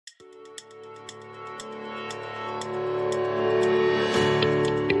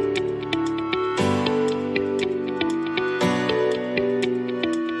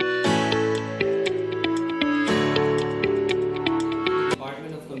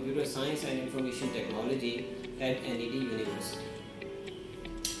Computer Science and Information Technology at NED University.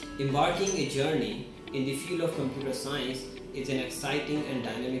 Embarking a journey in the field of computer science is an exciting and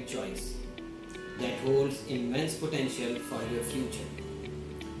dynamic choice that holds immense potential for your future.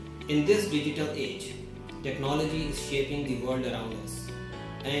 In this digital age, technology is shaping the world around us,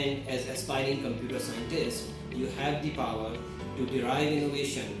 and as aspiring computer scientists, you have the power to derive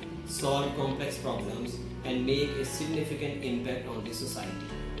innovation, solve complex problems, and make a significant impact on the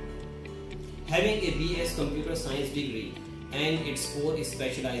society. Having a BS Computer Science degree and its 4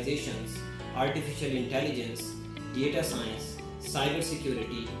 specializations, artificial intelligence, data science,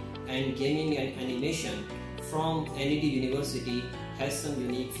 cybersecurity, and gaming and animation from NED University has some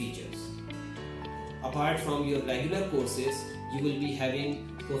unique features. Apart from your regular courses, you will be having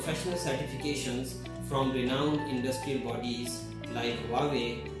professional certifications from renowned industrial bodies like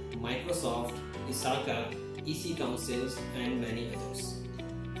Huawei, Microsoft, ISACA, EC Councils, and many others.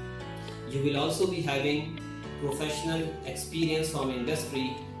 You will also be having professional experience from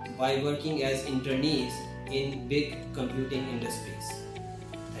industry by working as internees in big computing industries.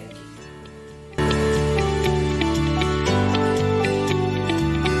 Thank you.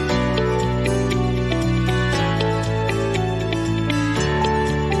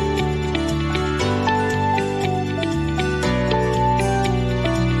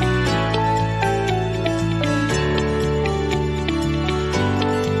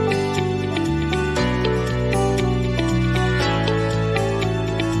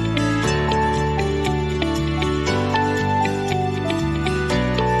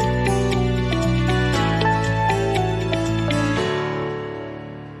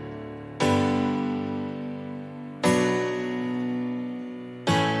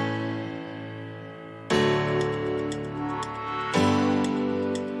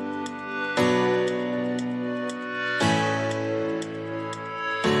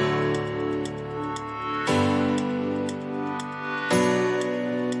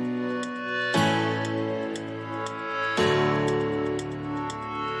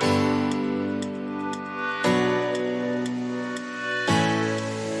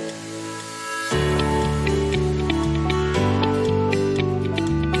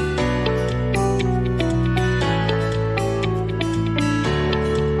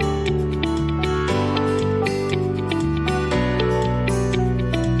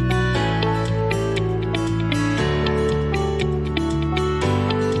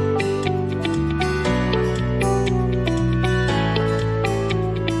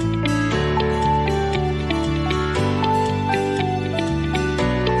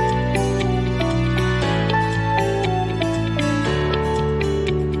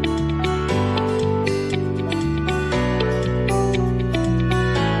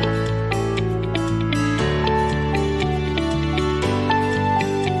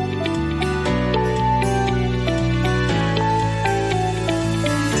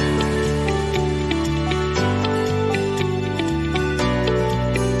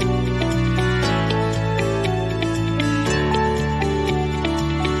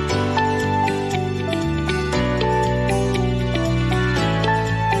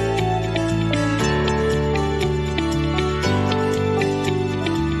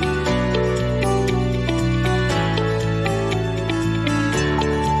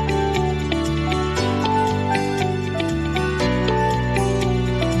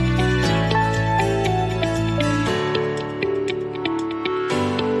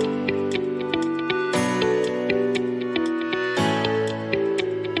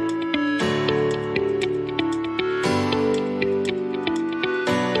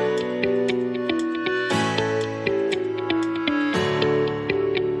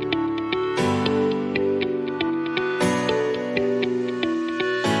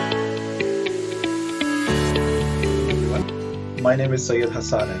 My name is Syed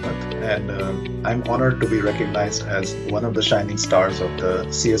Hassan Ahmed, and I'm honored to be recognized as one of the shining stars of the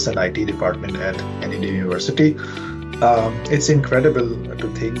CS&IT department at NED University. It's incredible to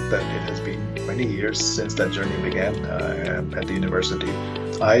think that it has been 20 years since that journey began at the university.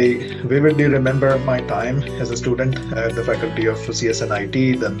 I vividly remember my time as a student at the faculty of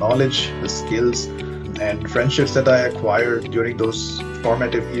CS&IT, the knowledge, the skills, and friendships that I acquired during those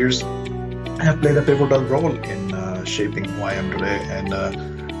formative years have played a pivotal role in shaping who I am today, and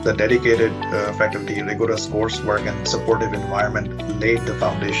the dedicated faculty, rigorous coursework, and supportive environment laid the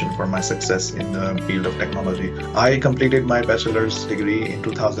foundation for my success in the field of technology. I completed my bachelor's degree in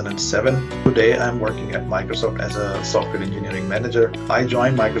 2007. Today, I'm working at Microsoft as a software engineering manager. I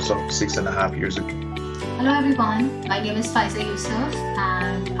joined Microsoft 6.5 years ago. Hello everyone, my name is Faiza Yusuf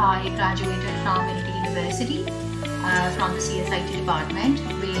and I graduated from NED University. from the CSIT department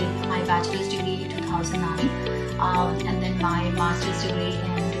with my bachelor's degree in 2009 and then my master's degree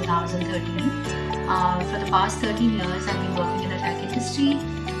in 2013. For the past 13 years, I've been working in the tech industry.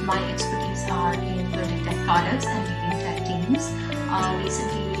 My expertise are in building tech products and leading tech teams.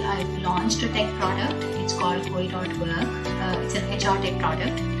 Recently, I've launched a tech product. It's called Koi.work. It's an HR tech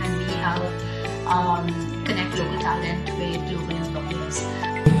product, and we have connect local talent with global employers.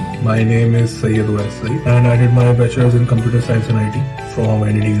 My name is Syed Wesley and I did my bachelor's in computer science and IT from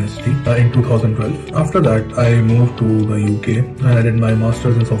NED University in 2012. After that, I moved to the UK and I did my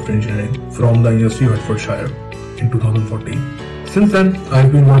master's in software engineering from the University of Hertfordshire in 2014. Since then,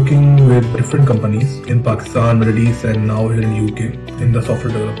 I've been working with different companies in Pakistan, Middle East and now here in UK in the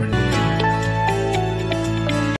software development.